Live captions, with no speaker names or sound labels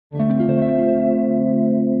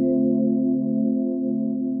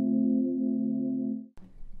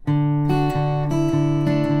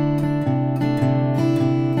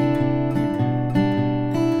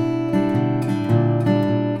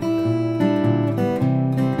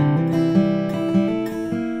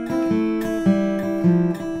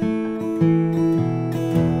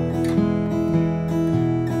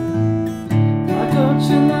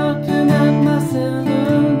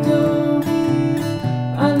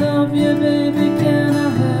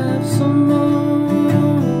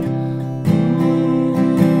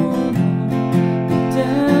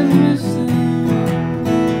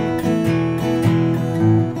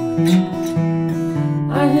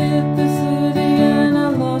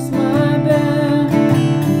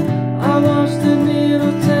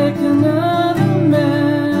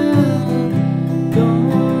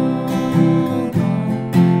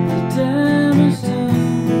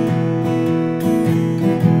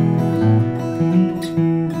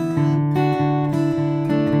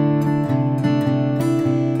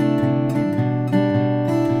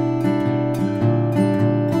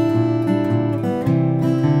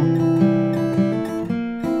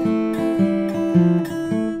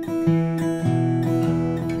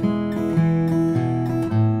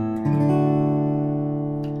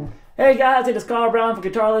Hey guys, it is Carl Brown for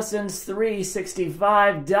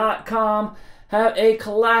GuitarLessons365.com. Have a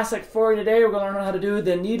classic for you today. We're going to learn how to do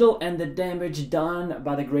The Needle and the Damage Done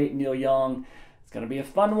by the great Neil Young. It's going to be a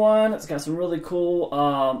fun one. It's got some really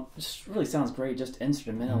cool, just really sounds great just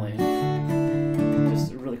instrumentally.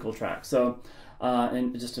 Just a really cool track. So,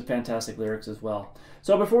 and just a fantastic lyrics as well.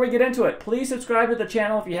 So before we get into it, please subscribe to the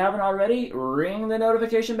channel if you haven't already. Ring the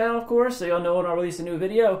notification bell, of course, so you'll know when I release a new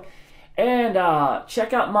video. And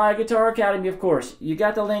check out my Guitar Academy, of course. You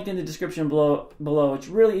got the link in the description below. It's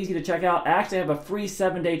really easy to check out. I actually have a free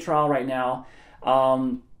 7-day trial right now.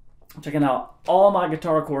 I'm checking out all my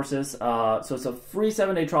guitar courses. So it's a free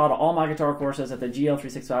 7-day trial to all my guitar courses at the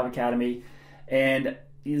GL365 Academy. And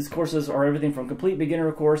these courses are everything from complete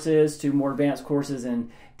beginner courses to more advanced courses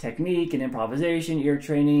in technique and improvisation, ear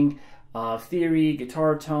training, theory,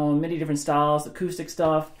 guitar tone, many different styles, acoustic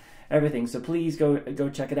stuff, everything. So please go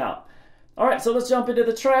check it out. All right, so let's jump into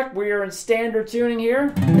the track. We are in standard tuning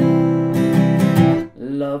here.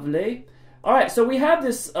 Lovely. All right, so we have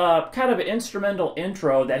this kind of instrumental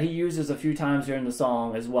intro that he uses a few times during the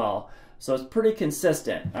song as well. So it's pretty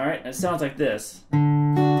consistent. All right, it sounds like this.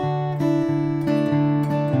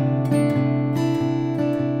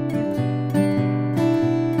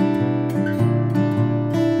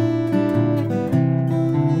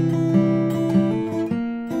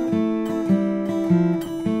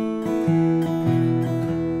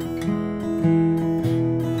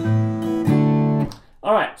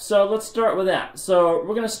 So let's start with that. So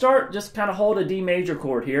we're going to start, just kind of hold a D major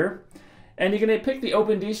chord here. And you're going to pick the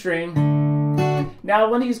open D string. Now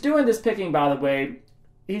when he's doing this picking, by the way,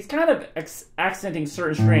 he's kind of accenting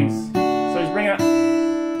certain strings. So he's bringing up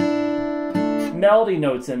melody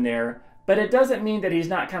notes in there. But it doesn't mean that he's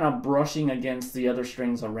not kind of brushing against the other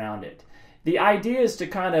strings around it. The idea is to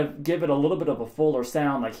kind of give it a little bit of a fuller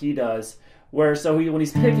sound like he does. Where when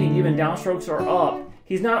he's picking, even downstrokes are up,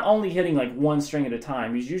 he's not only hitting like one string at a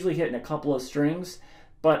time. He's usually hitting a couple of strings,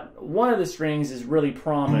 but one of the strings is really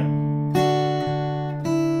prominent.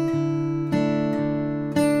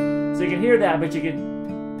 So you can hear that, but you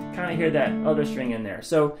can kind of hear that other string in there.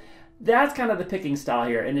 So that's kind of the picking style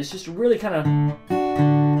here, and it's just really kind of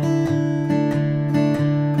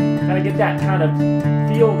get that kind of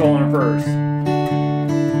feel going first.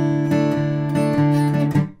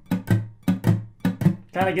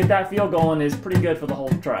 Kind of get that feel going is pretty good for the whole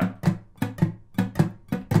track.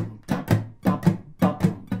 Up,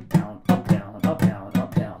 down, up, down, up, down,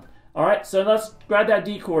 up, down. All right, so let's grab that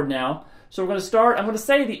D chord now. So we're going to start, I'm going to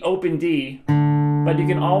say the open D, but you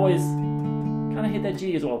can always kind of hit that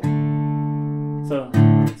G as well. So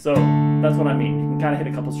that's what I mean. You can kind of hit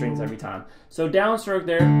a couple strings every time. So downstroke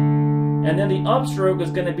there, and then the upstroke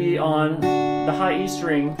is going to be on the high E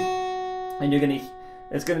string, and you're going to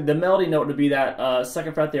the melody note to be that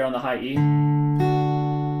 2nd fret there on the high E.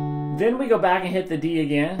 Then we go back and hit the D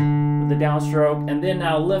again with the downstroke, and then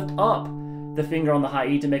now lift up the finger on the high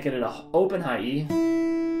E to make it an open high E.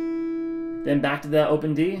 Then back to the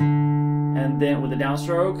open D, and then with the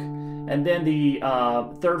downstroke, and then the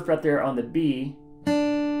 3rd fret there on the B.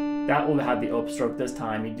 That will have the upstroke this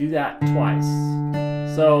time. You do that twice.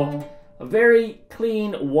 So a very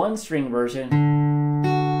clean 1-string version.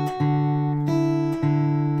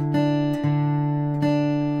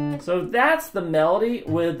 So that's the melody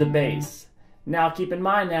with the bass. Now keep in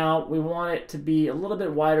mind now, we want it to be a little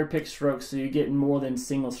bit wider pick strokes so you get more than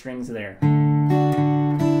single strings there.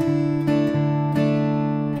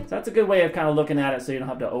 So that's a good way of kind of looking at it so you don't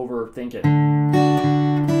have to overthink it.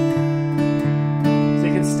 So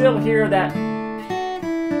you can still hear that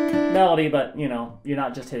melody, but you know, you're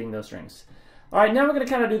not just hitting those strings. All right, now we're going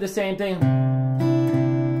to kind of do the same thing.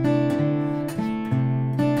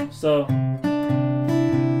 So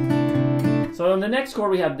in the next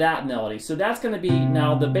chord we have that melody. So that's going to be,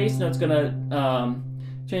 now the bass note's going to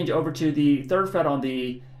change over to the 3rd fret on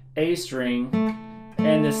the A string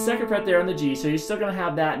and the 2nd fret there on the G. So you're still going to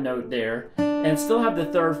have that note there and still have the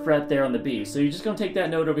 3rd fret there on the B. So you're just going to take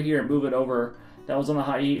that note over here and move it over, that was on the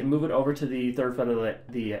high E, and move it over to the 3rd fret of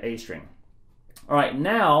the A string. All right,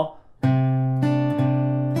 now,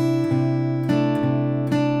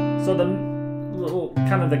 so the little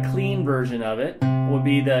kind of the clean version of it would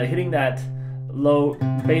be the hitting that low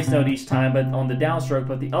bass note each time, but on the downstroke,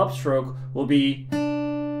 but the upstroke will be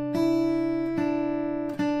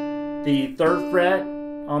the 3rd fret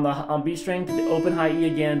on B string to the open high E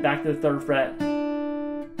again, back to the 3rd fret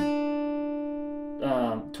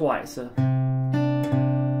twice.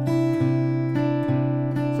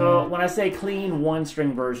 So when I say clean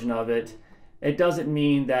 1-string version of it, it doesn't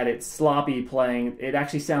mean that it's sloppy playing. It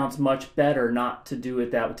actually sounds much better not to do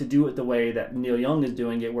it to do it the way that Neil Young is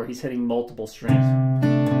doing it, where he's hitting multiple strings.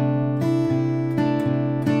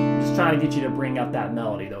 Just trying to get you to bring out that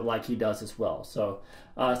melody though, like he does as well. So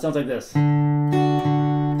it sounds like this.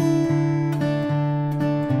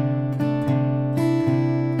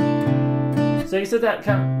 So you said that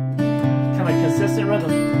kind of consistent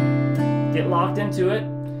rhythm. Get locked into it.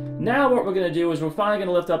 Now what we're going to do is we're finally going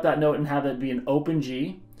to lift up that note and have it be an open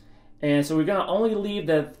G. And so we're going to only leave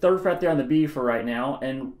the 3rd fret there on the B for right now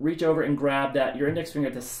and reach over and grab your index finger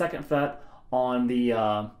at the 2nd fret on the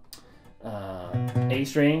A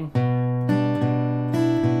string.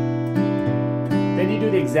 Then you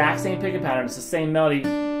do the exact same picking pattern. It's the same melody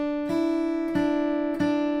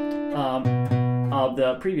of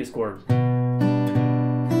the previous chord.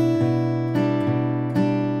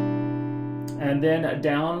 And then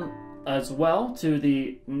down as well to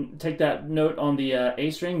take that note on the A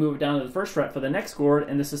string, move it down to the 1st fret for the next chord,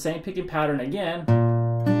 and it's the same picking pattern again.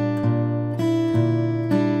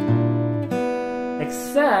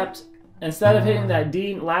 Except, instead of hitting that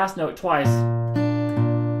D last note twice,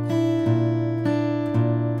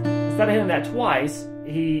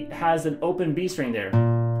 he has an open B string there.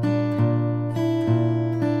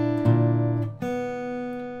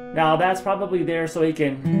 Now that's probably there so he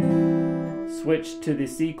can switch to the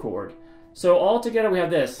C chord. So all together we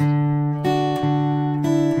have this.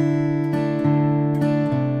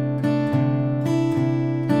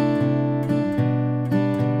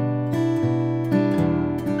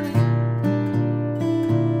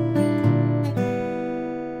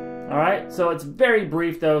 Alright, so it's very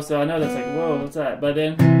brief though, so I know that's like, whoa, what's that? But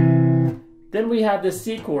then we have this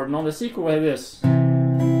C chord, and on the C chord we have this.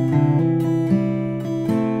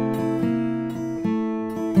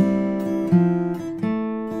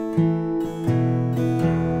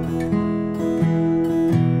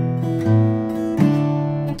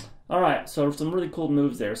 So some really cool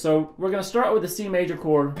moves there. So we're going to start with the C major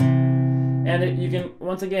chord, and you can,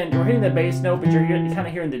 once again, you're hitting the bass note, but you're kind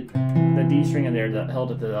of hearing the D string in there that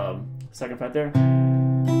held at the 2nd fret there.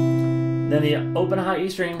 Then the open high E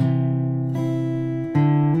string.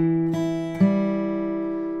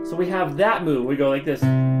 So we have that move. We go like this.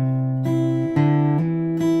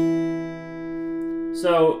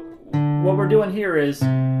 So what we're doing here is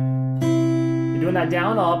you're doing that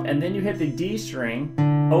down up, and then you hit the D string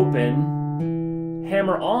open,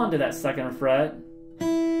 hammer on to that 2nd fret,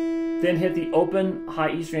 then hit the open high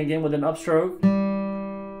E string again with an upstroke,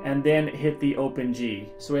 and then hit the open G.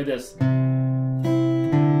 So we have this. And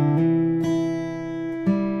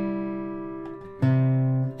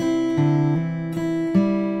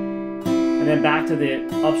then back to the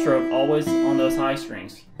upstroke, always on those high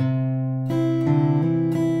strings.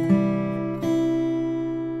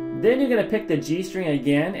 Then you're going to pick the G string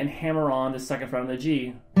again and hammer on the 2nd fret on the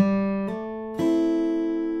G.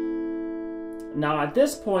 Now at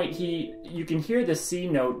this point, you can hear the C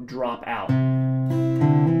note drop out,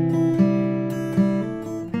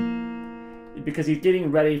 because he's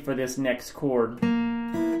getting ready for this next chord.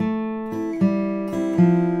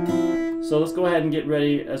 So let's go ahead and get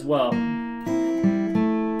ready as well.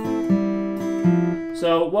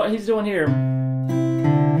 So what he's doing here,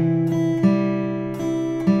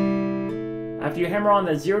 after you hammer on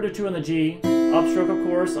the 0 to 2 on the G, upstroke of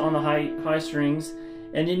course on the high strings,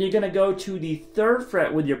 and then you're going to go to the 3rd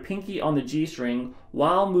fret with your pinky on the G string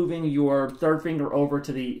while moving your 3rd finger over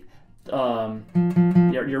to the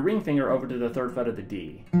your ring finger over to the 3rd fret of the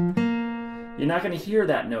D. You're not going to hear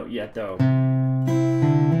that note yet though.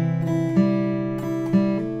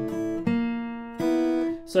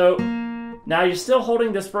 So now you're still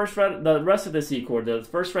holding this 1st fret, the rest of the C chord, the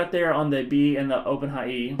 1st fret there on the B and the open high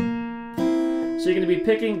E. So you're going to be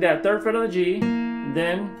picking that 3rd fret on the G,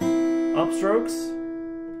 then upstrokes,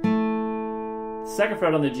 2nd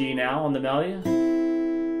fret on the G now on the melody,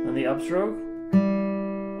 and the upstroke,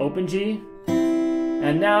 open G,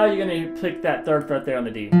 and now you're going to pick that 3rd fret there on the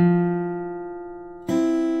D.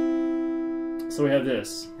 So we have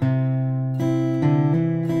this.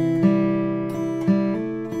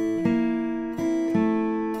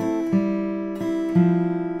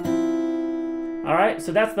 Alright,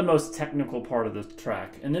 so that's the most technical part of the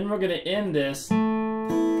track. And then we're going to end this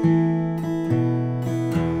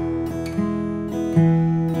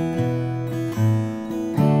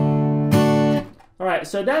Alright,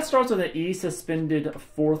 so that starts with an E suspended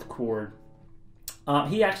 4th chord.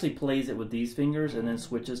 He actually plays it with these fingers and then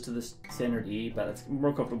switches to the standard E, but it's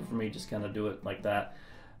more comfortable for me just kind of do it like that.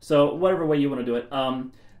 So whatever way you want to do it.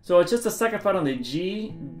 So it's just a 2nd fret on the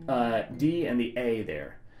G, D, and the A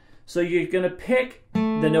there. So you're going to pick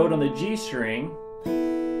the note on the G string,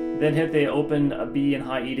 then hit the open B and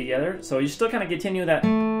high E together. So you still kind of continue that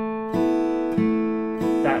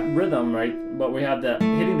rhythm, right? But we have the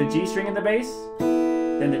hitting the G string in the bass,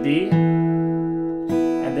 then the D,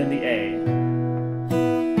 and then the A.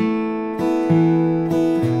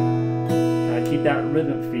 Kind of keep that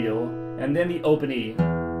rhythm feel, and then the open E.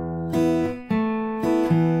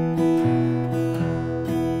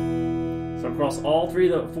 So across all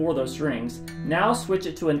four of those strings. Now switch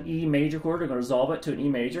it to an E major chord. We're going to resolve it to an E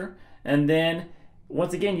major, and then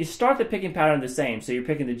once again you start the picking pattern the same. So you're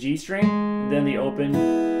picking the G string, then the open,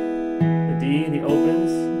 the D, the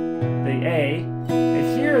opens, the A,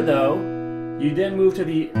 and here though you then move to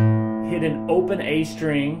the hit an open A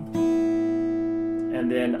string,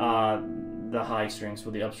 and then the high strings for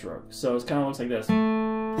the upstroke. So it kind of looks like this.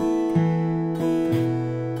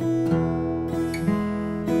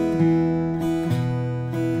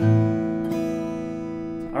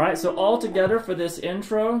 All right, so all together for this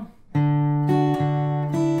intro.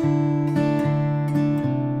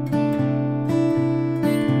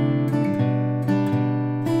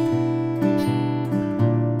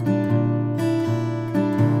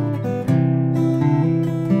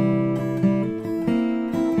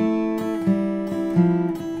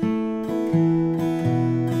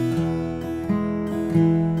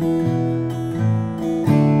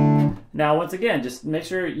 Now, once again, just make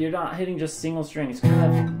sure you're not hitting just single strings.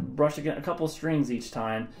 Kind of brush a couple strings each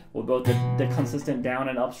time with both the consistent down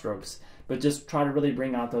and up strokes. But just try to really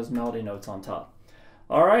bring out those melody notes on top.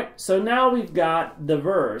 All right, so now we've got the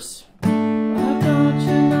verse.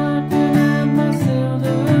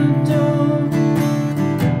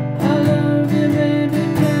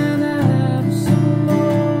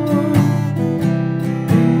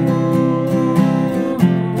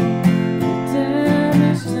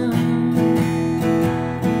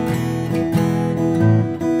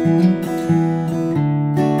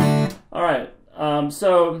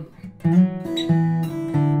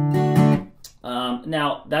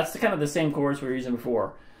 Now that's kind of the same chorus we were using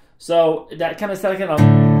before. So that kind of second up,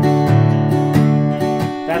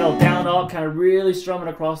 that'll down up, kind of really strumming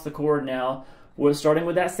across the chord. Now we're starting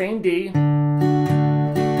with that same D, and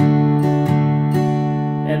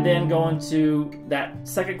then going to that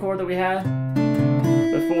second chord that we had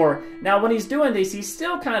before. Now when he's doing this, he's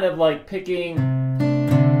still kind of like picking.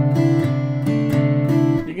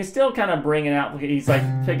 You can still kind of bring it out. He's like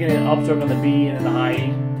picking an upstroke on the B and then the high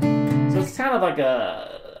E. So it's kind of like a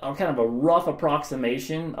rough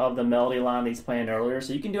approximation of the melody line that he's playing earlier.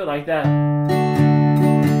 So you can do it like that.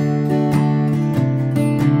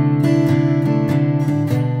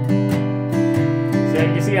 So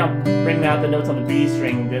you can see I'm bringing out the notes on the B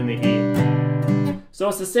string, then the E. So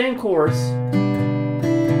it's the same chorus.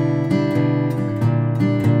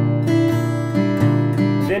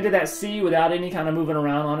 Then to that C without any kind of moving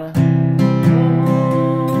around on it.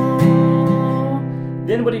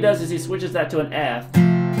 Then what he does is he switches that to an F.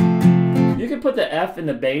 You can put the F in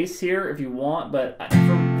the bass here if you want, but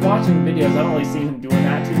from watching videos, I don't really see him doing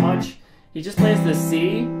that too much. He just plays the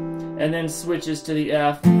C and then switches to the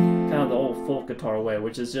F, kind of the old folk guitar way,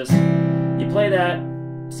 which is just, you play that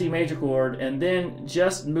C major chord and then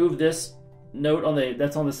just move this note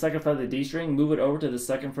that's on the second fret of the D string, move it over to the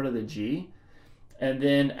second fret of the G, and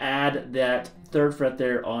then add that third fret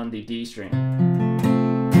there on the D string.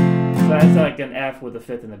 So that's like an F with a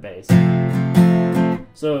fifth in the bass.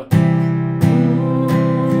 So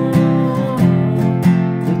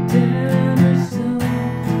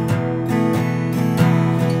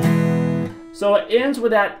it ends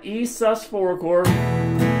with that E sus4 chord,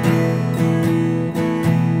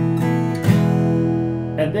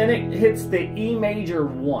 and then it hits the E major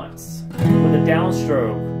once with a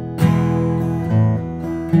downstroke.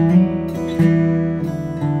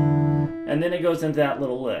 And then it goes into that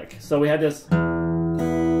little lick. So we had this.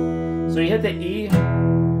 So you hit the E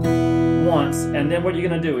once, and then what you're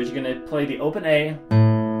going to do is you're going to play the open A,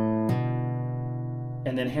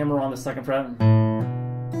 and then hammer on the second fret.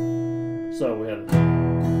 So we have.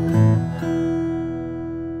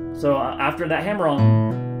 So after that hammer on,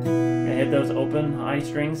 you're going to hit those open high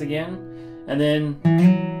strings again, and then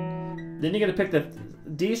you're going to pick the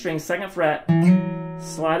D string second fret,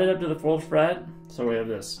 slide it up to the fourth fret. So we have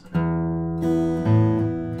this.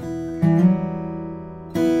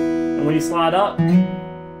 And when you slide up,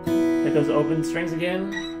 hit those open strings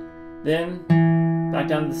again, then back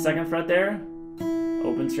down to the second fret there,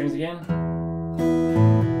 open strings again,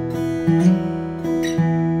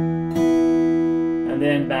 and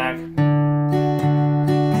then back.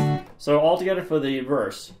 So all together for the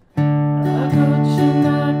verse. I got you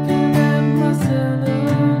knocking at my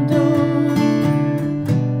cellar door.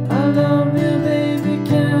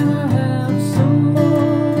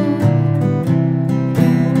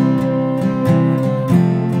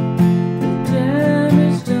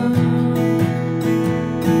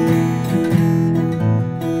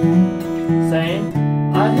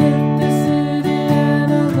 I hit the city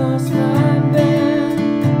and I lost my bed.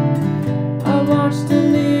 I watched the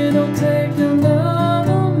needle take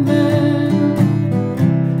another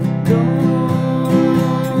man.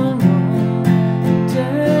 Gone,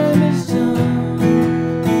 damage done.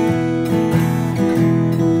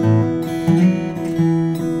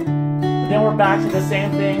 Then we're back to the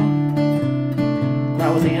same thing.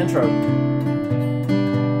 That was the intro.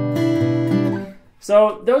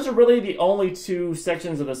 So those are really the only two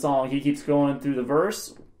sections of the song. He keeps going through the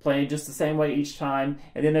verse, playing just the same way each time,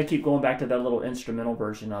 and then they keep going back to that little instrumental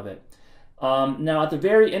version of it. Now at the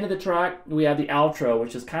very end of the track, we have the outro,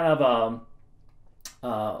 which is kind of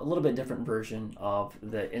a little bit different version of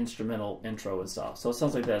the instrumental intro and stuff. So it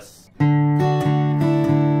sounds like this.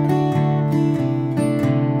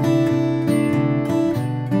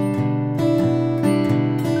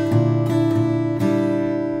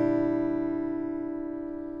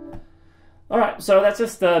 Alright, so that's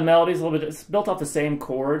just the melodies a little bit. It's built off the same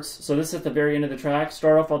chords. So this is at the very end of the track.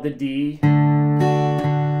 Start off on the D.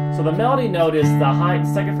 So the melody note is the high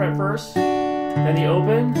second fret first, then the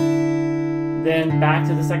open, then back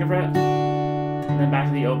to the second fret, and then back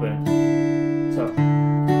to the open. So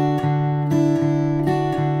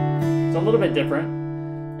it's a little bit different.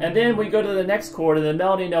 And then we go to the next chord, and the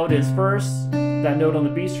melody note is first that note on the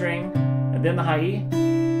B string, and then the high E,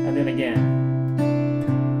 and then again.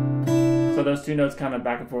 So those two notes kind of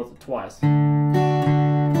back and forth twice.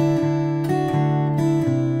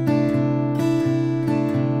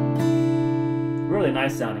 Really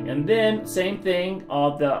nice sounding. And then same thing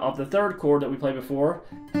of the third chord that we played before.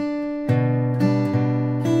 So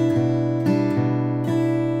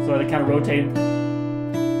they kind of rotate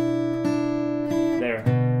there.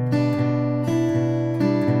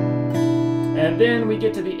 And then we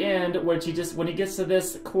get to the end, which when he gets to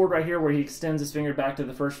this chord right here where he extends his finger back to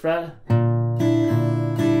the first fret.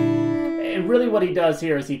 And really what he does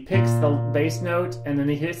here is he picks the bass note and then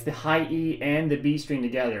he hits the high E and the B string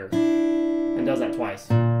together and does that twice.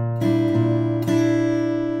 And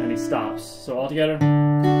he stops. So all together.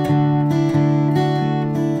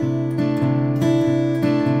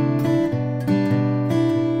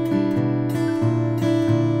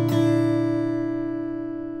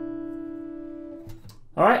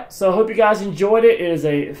 Alright, so I hope you guys enjoyed it. It is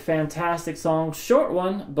a fantastic song. Short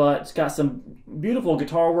one, but it's got some beautiful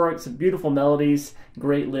guitar work, some beautiful melodies,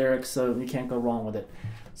 great lyrics, so you can't go wrong with it.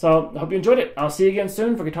 So I hope you enjoyed it. I'll see you again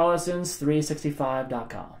soon for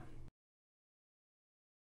guitarlessons365.com.